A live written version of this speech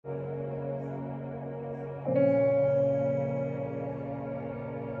Hello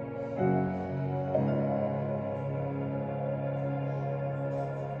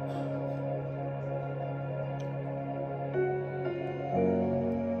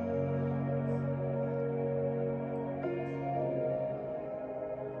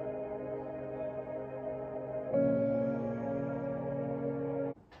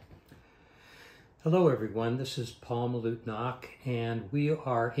everyone, this is Paul Malutnock, and we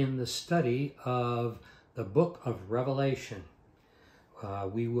are in the study of the book of Revelation.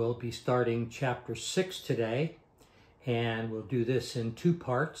 We will be starting chapter 6 today, and we'll do this in two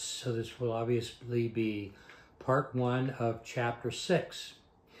parts, so this will obviously be part 1 of chapter 6.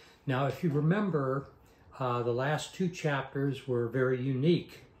 Now, if you remember, the last two chapters were very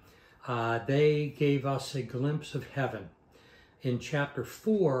unique. They gave us a glimpse of heaven. In chapter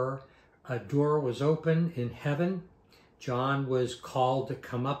 4, a door was open in heaven. John was called to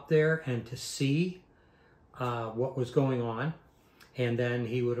come up there and to see what was going on. And then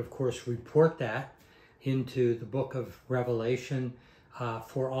he would, of course, report that into the book of Revelation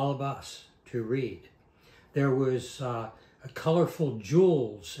for all of us to read. There was colorful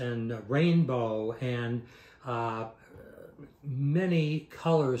jewels and a rainbow and many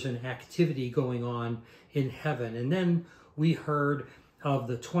colors and activity going on in heaven. And then we heard of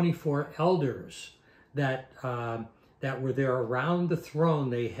the 24 elders that were there around the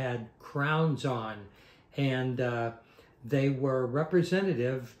throne. They had crowns on, and they were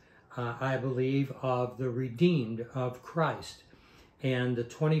representative, I believe, of the redeemed of Christ. And the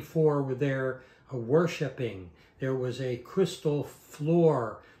 24 were there worshiping. There was a crystal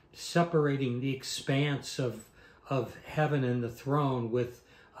floor separating the expanse of heaven and the throne with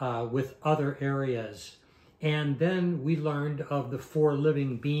other areas. And then we learned of the 4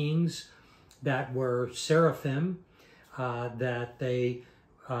 living beings that were seraphim, that they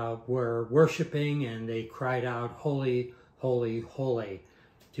were worshiping, and they cried out, "Holy, holy, holy,"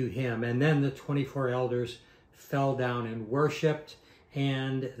 to him. And then the 24 elders fell down and worshiped,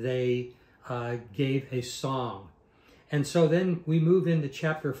 and they gave a song. And so then we move into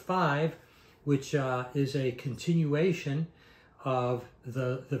chapter 5, which is a continuation of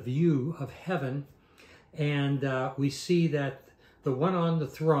the view of heaven. And we see that the one on the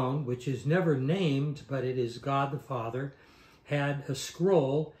throne, which is never named, but it is God the Father, had a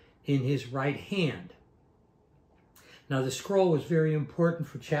scroll in his right hand. Now, the scroll was very important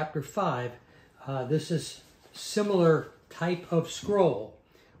for chapter 5. This is similar type of scroll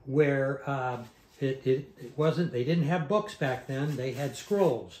where it wasn't, they didn't have books back then, they had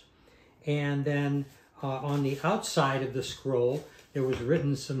scrolls. And then on the outside of the scroll, there was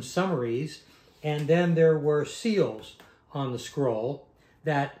written some summaries. And then there were seals on the scroll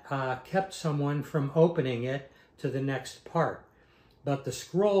that kept someone from opening it to the next part. But the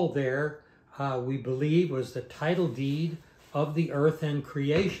scroll there, we believe, was the title deed of the earth and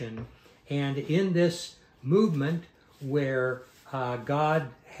creation. And in this movement where God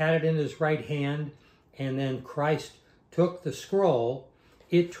had it in his right hand and then Christ took the scroll,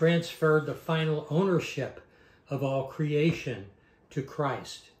 it transferred the final ownership of all creation to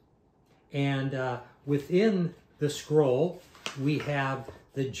Christ. And within the scroll, we have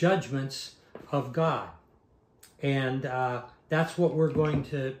the judgments of God. And that's what we're going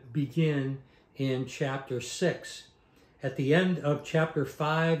to begin in chapter 6. At the end of chapter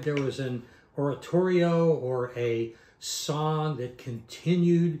 5, there was an oratorio or a song that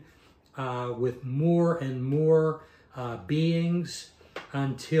continued with more and more beings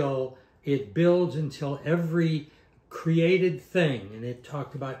until it builds until every created thing, and it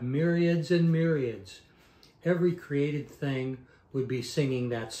talked about myriads and myriads. Every created thing would be singing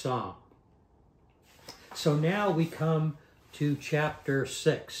that song. So now we come to chapter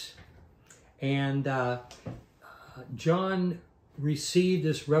 6. And John received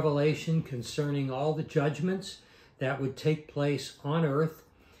this revelation concerning all the judgments that would take place on earth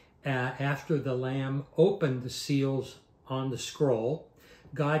after the Lamb opened the seals on the scroll.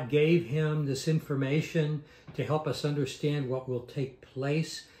 God gave him this information to help us understand what will take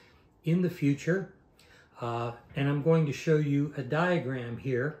place in the future. And I'm going to show you a diagram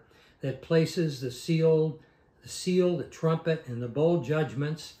here that places the seal, the trumpet, and the bowl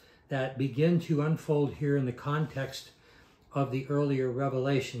judgments that begin to unfold here in the context of the earlier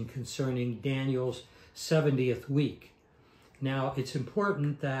revelation concerning Daniel's 70th week. Now, it's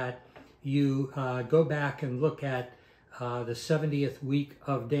important that you go back and look at the 70th week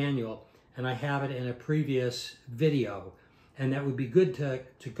of Daniel, and I have it in a previous video, and that would be good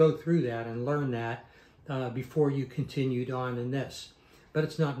to go through that and learn that before you continued on in this, but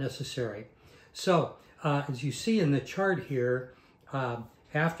it's not necessary. So as you see in the chart here,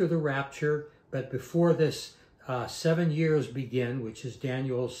 after the rapture, But before this 7 years begin, which is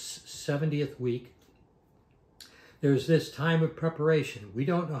Daniel's 70th week, there's this time of preparation. We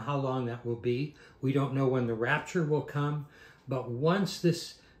don't know how long that will be. We don't know when the rapture will come. But once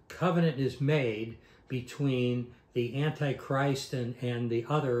this covenant is made between the Antichrist and the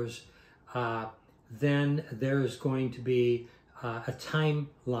others, then there's going to be a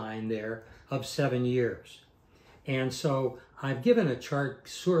timeline there of 7 years. And so I've given a chart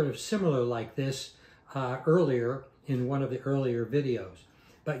sort of similar like this earlier in one of the earlier videos.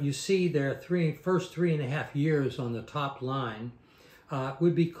 But you see their first 3.5 years on the top line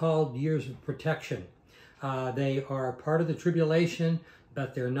would be called years of protection. They are part of the tribulation,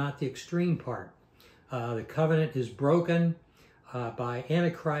 but they're not the extreme part. The covenant is broken by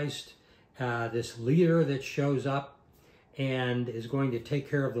Antichrist, this leader that shows up and is going to take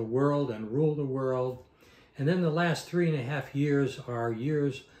care of the world and rule the world. And then the last 3.5 years are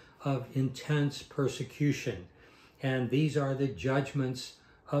years of intense persecution. And these are the judgments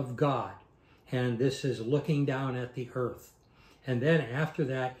of God. And this is looking down at the earth. And then after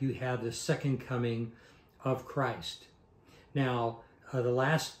that, you have the second coming of Christ. Now, the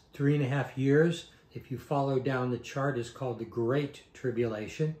last 3.5 years, if you follow down the chart, is called the Great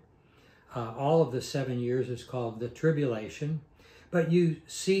Tribulation. All of the 7 years is called the Tribulation. But you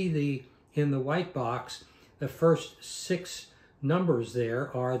see in the white box, the first 6 numbers there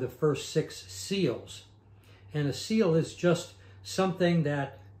are the first 6 seals. And a seal is just something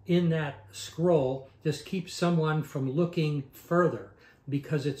that in that scroll just keeps someone from looking further,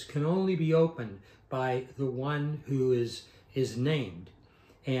 because it can only be opened by the one who is named.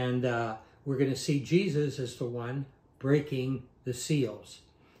 And we're going to see Jesus as the one breaking the seals.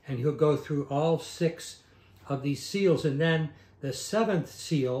 And he'll go through all 6 of these seals. And then the 7th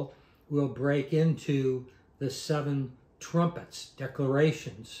seal will break into the 7 trumpets,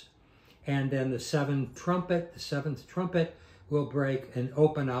 declarations. And then the 7th trumpet will break and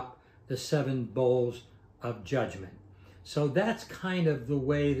open up the 7 bowls of judgment. So that's kind of the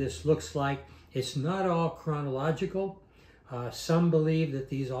way this looks like. It's not all chronological. Some believe that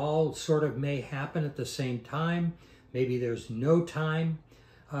these all sort of may happen at the same time. Maybe there's no time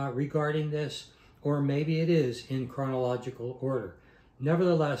regarding this, or maybe it is in chronological order.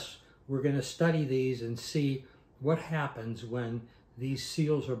 Nevertheless, we're going to study these and see what happens when these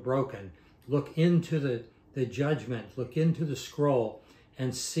seals are broken. Look into the judgment, look into the scroll,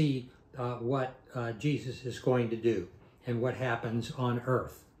 and see what Jesus is going to do and what happens on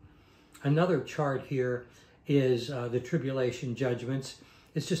earth. Another chart here is the tribulation judgments.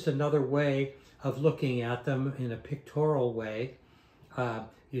 It's just another way of looking at them in a pictorial way.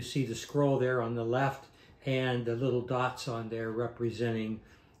 You see the scroll there on the left and the little dots on there representing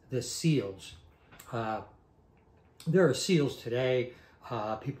the seals. There are seals today.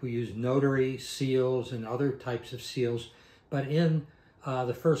 People use notary seals and other types of seals, but in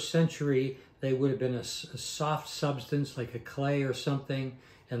the first century, they would have been a soft substance like a clay or something,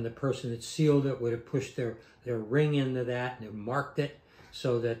 and the person that sealed it would have pushed their ring into that and marked it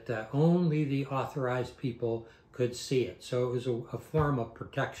so that only the authorized people could see it. So it was a form of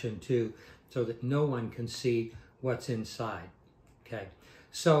protection too, so that no one can see what's inside. Okay,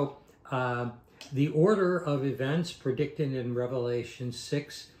 so the order of events predicted in Revelation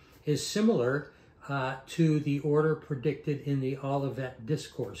 6 is similar to the order predicted in the Olivet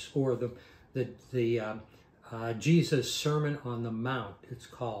Discourse, or the Jesus Sermon on the Mount, it's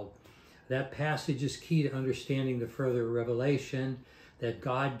called. That passage is key to understanding the further revelation that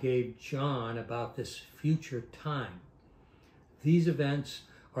God gave John about this future time. These events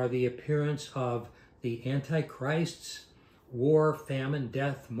are the appearance of the Antichrists, war, famine,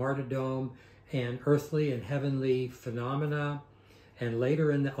 death, martyrdom, and earthly and heavenly phenomena. And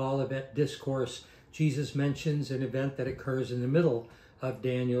later in the Olivet Discourse, Jesus mentions an event that occurs in the middle of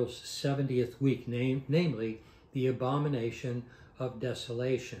Daniel's 70th week, namely the abomination of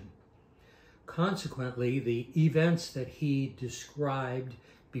desolation. Consequently, the events that he described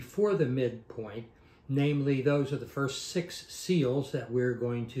before the midpoint, namely those of the first 6 seals that we're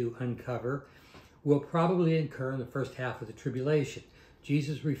going to uncover, will probably occur in the first half of the tribulation.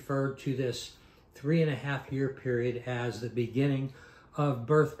 Jesus referred to this 3.5 year period as the beginning of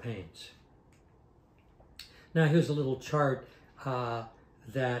birth pains. Now here's a little chart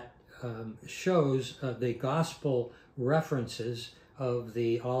that shows the gospel references of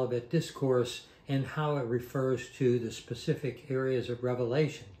the Olivet Discourse and how it refers to the specific areas of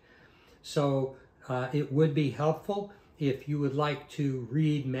revelation. So it would be helpful if you would like to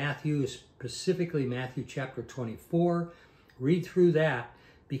read Matthew, specifically Matthew chapter 24, read through that,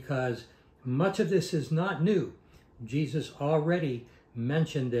 because much of this is not new. Jesus already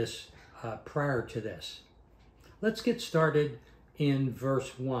mentioned this prior to this. Let's get started in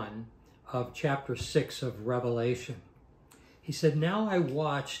verse 1 of chapter 6 of Revelation. He said, "Now I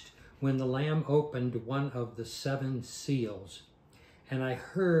watched when the Lamb opened one of the 7 seals, and I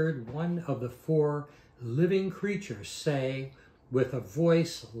heard one of the 4 living creatures say with a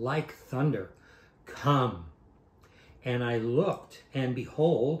voice like thunder, 'Come.' And I looked, and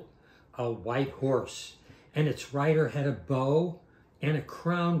behold, a white horse, and its rider had a bow, and a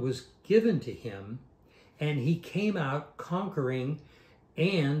crown was given to him, and he came out conquering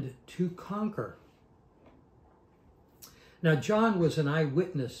and to conquer." Now, John was an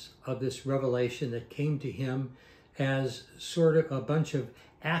eyewitness of this revelation that came to him as sort of a bunch of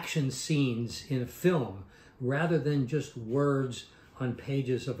action scenes in a film, rather than just words on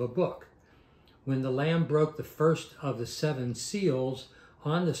pages of a book. When the Lamb broke the first of the 7 seals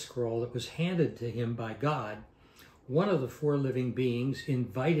on the scroll that was handed to him by God, one of the 4 living beings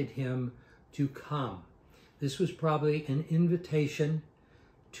invited him to come. This was probably an invitation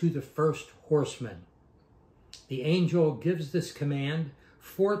to the first horseman. The angel gives this command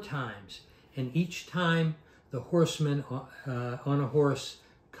 4 times, and each time the horseman on a horse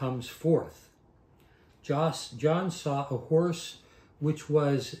comes forth. John saw a horse which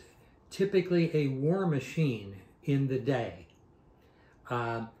was typically a war machine in the day.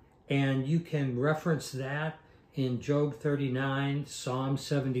 And you can reference that in Job 39, Psalm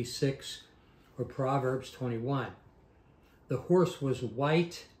 76, or Proverbs 21. The horse was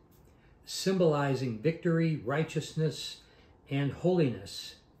white, symbolizing victory, righteousness, and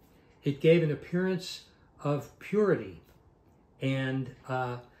holiness. It gave an appearance of purity, and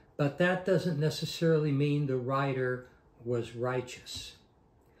but that doesn't necessarily mean the rider was righteous.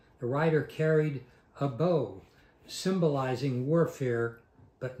 The rider carried a bow, symbolizing warfare,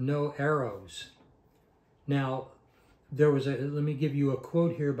 but no arrows. Now, let me give you a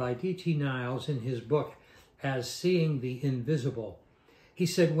quote here by D.T. Niles in his book, As Seeing the Invisible. He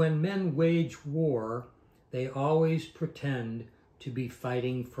said, "When men wage war, they always pretend to be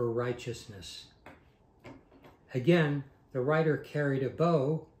fighting for righteousness." Again, the rider carried a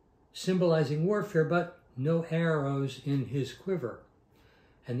bow, symbolizing warfare, but no arrows in his quiver.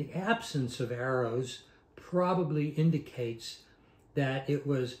 And the absence of arrows probably indicates that it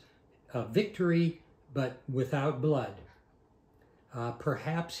was a victory, but without blood.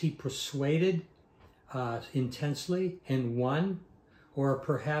 Perhaps he persuaded intensely and won, or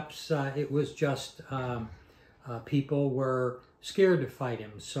perhaps it was just people were scared to fight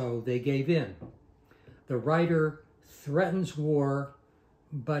him, so they gave in. The rider threatens war,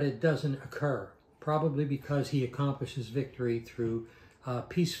 but it doesn't occur, probably because he accomplishes victory through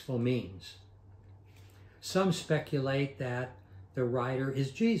peaceful means. Some speculate that the rider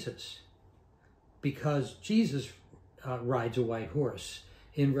is Jesus, because Jesus rides a white horse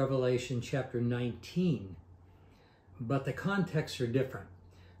in Revelation chapter 19. But the contexts are different.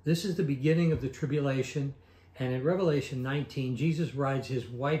 This is the beginning of the tribulation, and in Revelation 19, Jesus rides his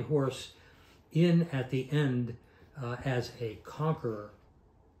white horse in at the end as a conqueror.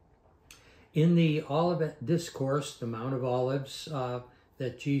 In the Olivet Discourse, the Mount of Olives,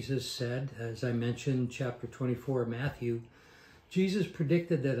 that Jesus said, as I mentioned, chapter 24 of Matthew, Jesus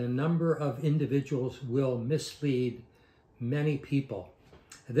predicted that a number of individuals will mislead many people.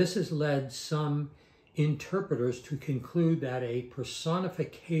 This has led some interpreters to conclude that a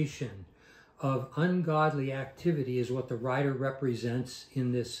personification of ungodly activity is what the writer represents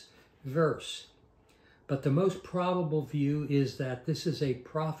in this verse. But the most probable view is that this is a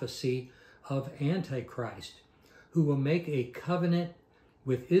prophecy of Antichrist, who will make a covenant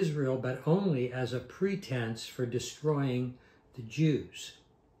with Israel, but only as a pretense for destroying the Jews.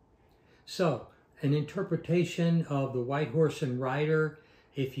 So, an interpretation of the white horse and rider,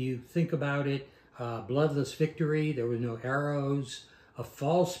 if you think about it, bloodless victory, there were no arrows, a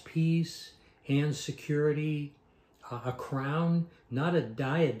false peace and security, a crown, not a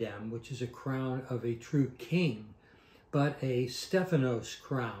diadem, which is a crown of a true king, but a Stephanos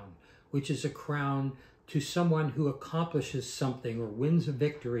crown, which is a crown to someone who accomplishes something or wins a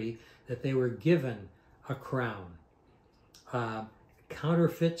victory, that they were given a crown.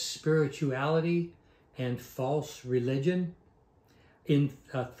 Counterfeit spirituality and false religion. In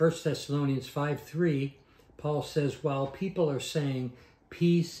 1 Thessalonians 5:3, Paul says, while people are saying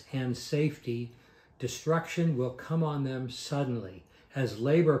peace and safety, destruction will come on them suddenly, as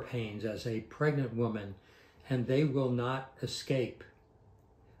labor pains, as a pregnant woman, and they will not escape.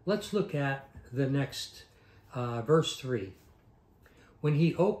 Let's look at the next verse 3. When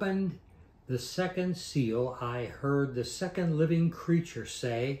he opened the second seal, I heard the second living creature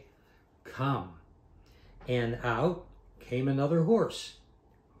say, "Come." And out came another horse,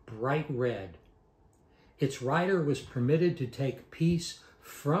 bright red. Its rider was permitted to take peace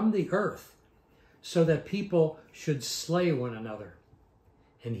from the earth so that people should slay one another.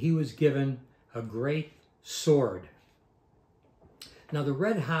 And he was given a great sword. Now the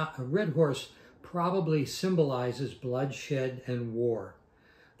red horse probably symbolizes bloodshed and war.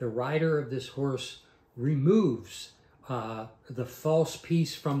 The rider of this horse removes the false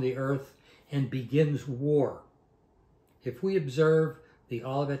peace from the earth and begins war. If we observe the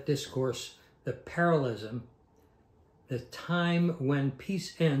Olivet Discourse, the parallelism, the time when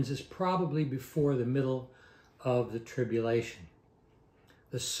peace ends is probably before the middle of the tribulation.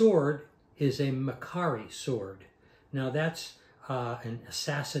 The sword is a Makari sword. Now that's an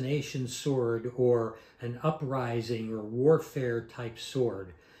assassination sword or an uprising or warfare type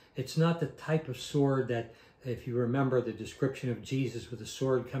sword. It's not the type of sword that, if you remember the description of Jesus with a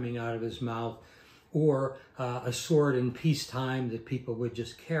sword coming out of his mouth, or a sword in peacetime that people would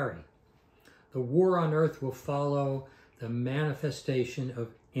just carry. The war on earth will follow the manifestation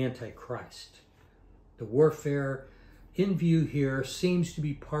of Antichrist. The warfare in view here seems to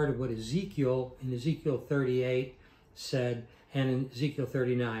be part of what Ezekiel, in Ezekiel 38, said, and in Ezekiel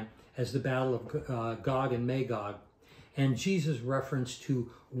 39, as the battle of Gog and Magog, and Jesus' reference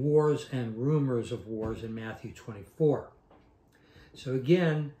to wars and rumors of wars in Matthew 24. So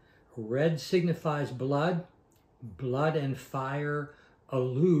again, red signifies blood. Blood and fire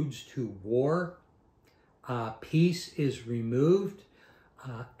alludes to war. Peace is removed.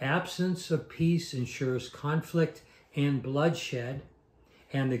 Absence of peace ensures conflict and bloodshed.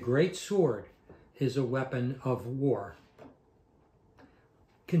 And the great sword is a weapon of war.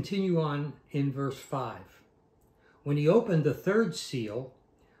 Continue on in verse 5. When he opened the third seal,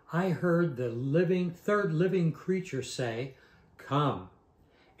 I heard the third living creature say, "Come."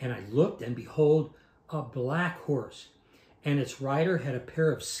 And I looked, and behold, a black horse, and its rider had a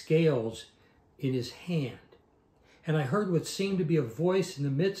pair of scales in his hand. And I heard what seemed to be a voice in the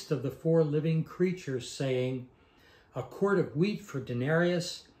midst of the four living creatures saying, "A quart of wheat for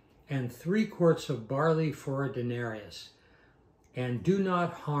denarius, and 3 quarts of barley for a denarius, and do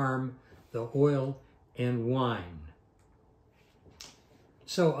not harm the oil and wine."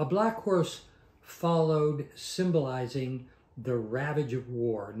 So a black horse followed, symbolizing the ravage of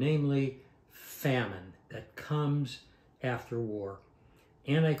war, namely famine that comes after war.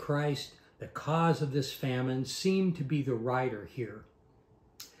 Antichrist, the cause of this famine, seemed to be the rider here.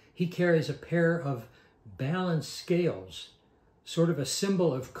 He carries a pair of balanced scales, sort of a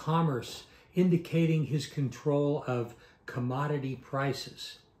symbol of commerce, indicating his control of commodity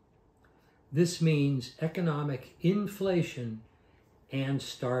prices. This means economic inflation and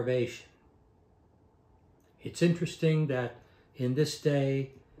starvation. It's interesting that in this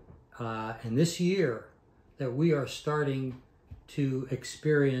day, in this year, that we are starting to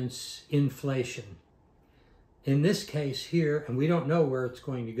experience inflation. In this case here, and we don't know where it's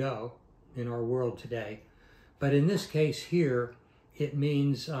going to go in our world today, but in this case here, it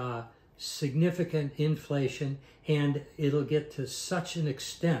means significant inflation, and it'll get to such an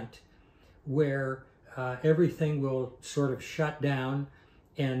extent where everything will sort of shut down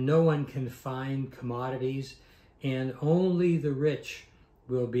and no one can find commodities, and only the rich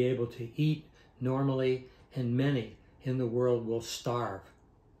will be able to eat normally, and many in the world will starve.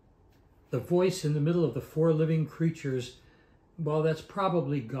 The voice in the middle of the 4 living creatures, well, that's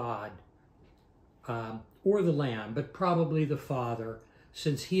probably God or the Lamb, but probably the Father,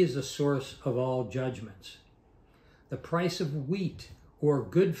 since he is the source of all judgments. The price of wheat or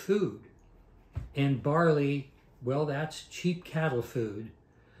good food and barley, well, that's cheap cattle food,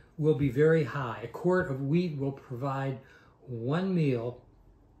 will be very high. A quart of wheat will provide 1 meal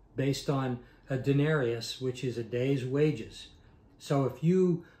based on a denarius, which is a day's wages. So if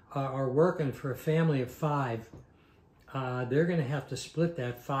you are working for a family of 5, they're going to have to split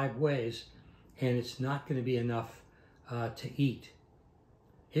that 5 ways, and it's not going to be enough to eat.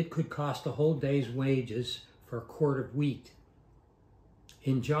 It could cost a whole day's wages for a quart of wheat.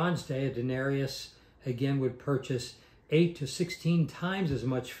 In John's day, a denarius, again, would purchase 8 to 16 times as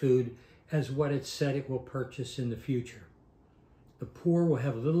much food as what it said it will purchase in the future. The poor will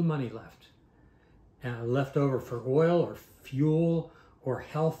have little money left over for oil or fuel or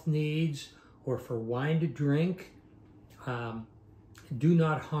health needs or for wine to drink. Do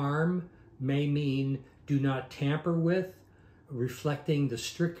not harm may mean do not tamper with, reflecting the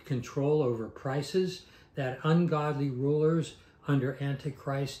strict control over prices that ungodly rulers under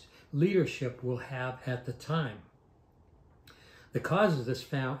Antichrist leadership will have at the time. The causes of this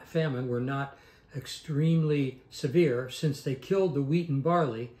famine were not extremely severe, since they killed the wheat and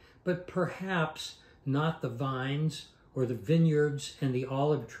barley, but perhaps not the vines or the vineyards and the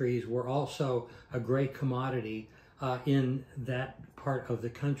olive trees were also a great commodity in that part of the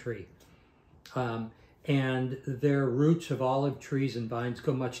country. And their roots of olive trees and vines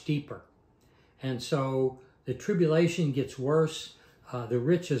go much deeper. And so the tribulation gets worse. The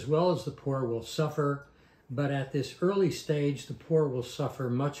rich as well as the poor will suffer. But at this early stage, the poor will suffer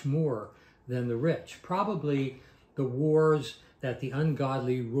much more than the rich. Probably the wars that the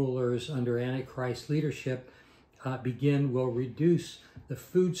ungodly rulers under Antichrist leadership begin will reduce the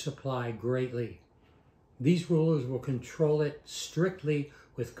food supply greatly. These rulers will control it strictly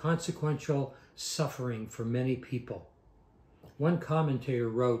with consequential suffering for many people. One commentator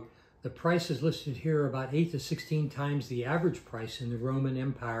wrote, "The prices listed here are about 8 to 16 times the average price in the Roman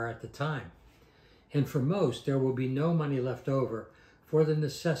Empire at the time. And for most, there will be no money left over for the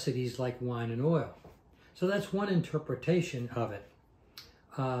necessities like wine and oil." So that's one interpretation of it.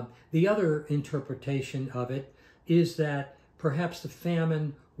 The other interpretation of it is that perhaps the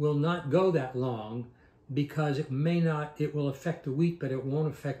famine will not go that long because it will affect the wheat, but it won't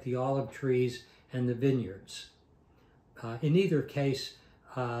affect the olive trees and the vineyards. In either case,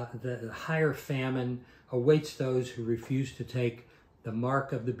 the higher famine awaits those who refuse to take the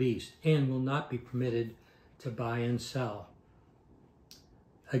mark of the beast and will not be permitted to buy and sell.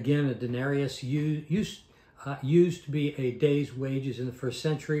 Again, a denarius used to be a day's wages in the first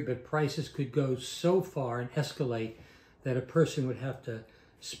century, but prices could go so far and escalate that a person would have to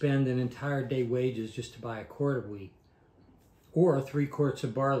spend an entire day wages just to buy a quart of wheat or 3 quarts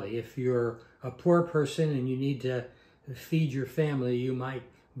of barley. If you're a poor person and you need to feed your family, you might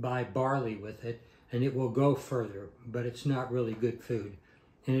buy barley with it and it will go further, but it's not really good food.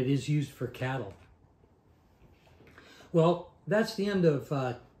 And it is used for cattle. Well, that's the end of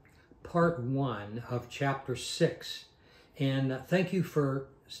part 1 of chapter 6. And thank you for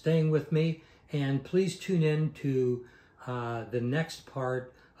staying with me. And please tune in to the next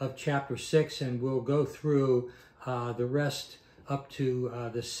part of chapter 6, and we'll go through the rest up to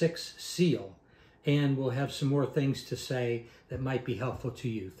the 6th seal. And we'll have some more things to say that might be helpful to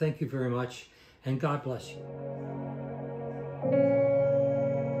you. Thank you very much, and God bless you.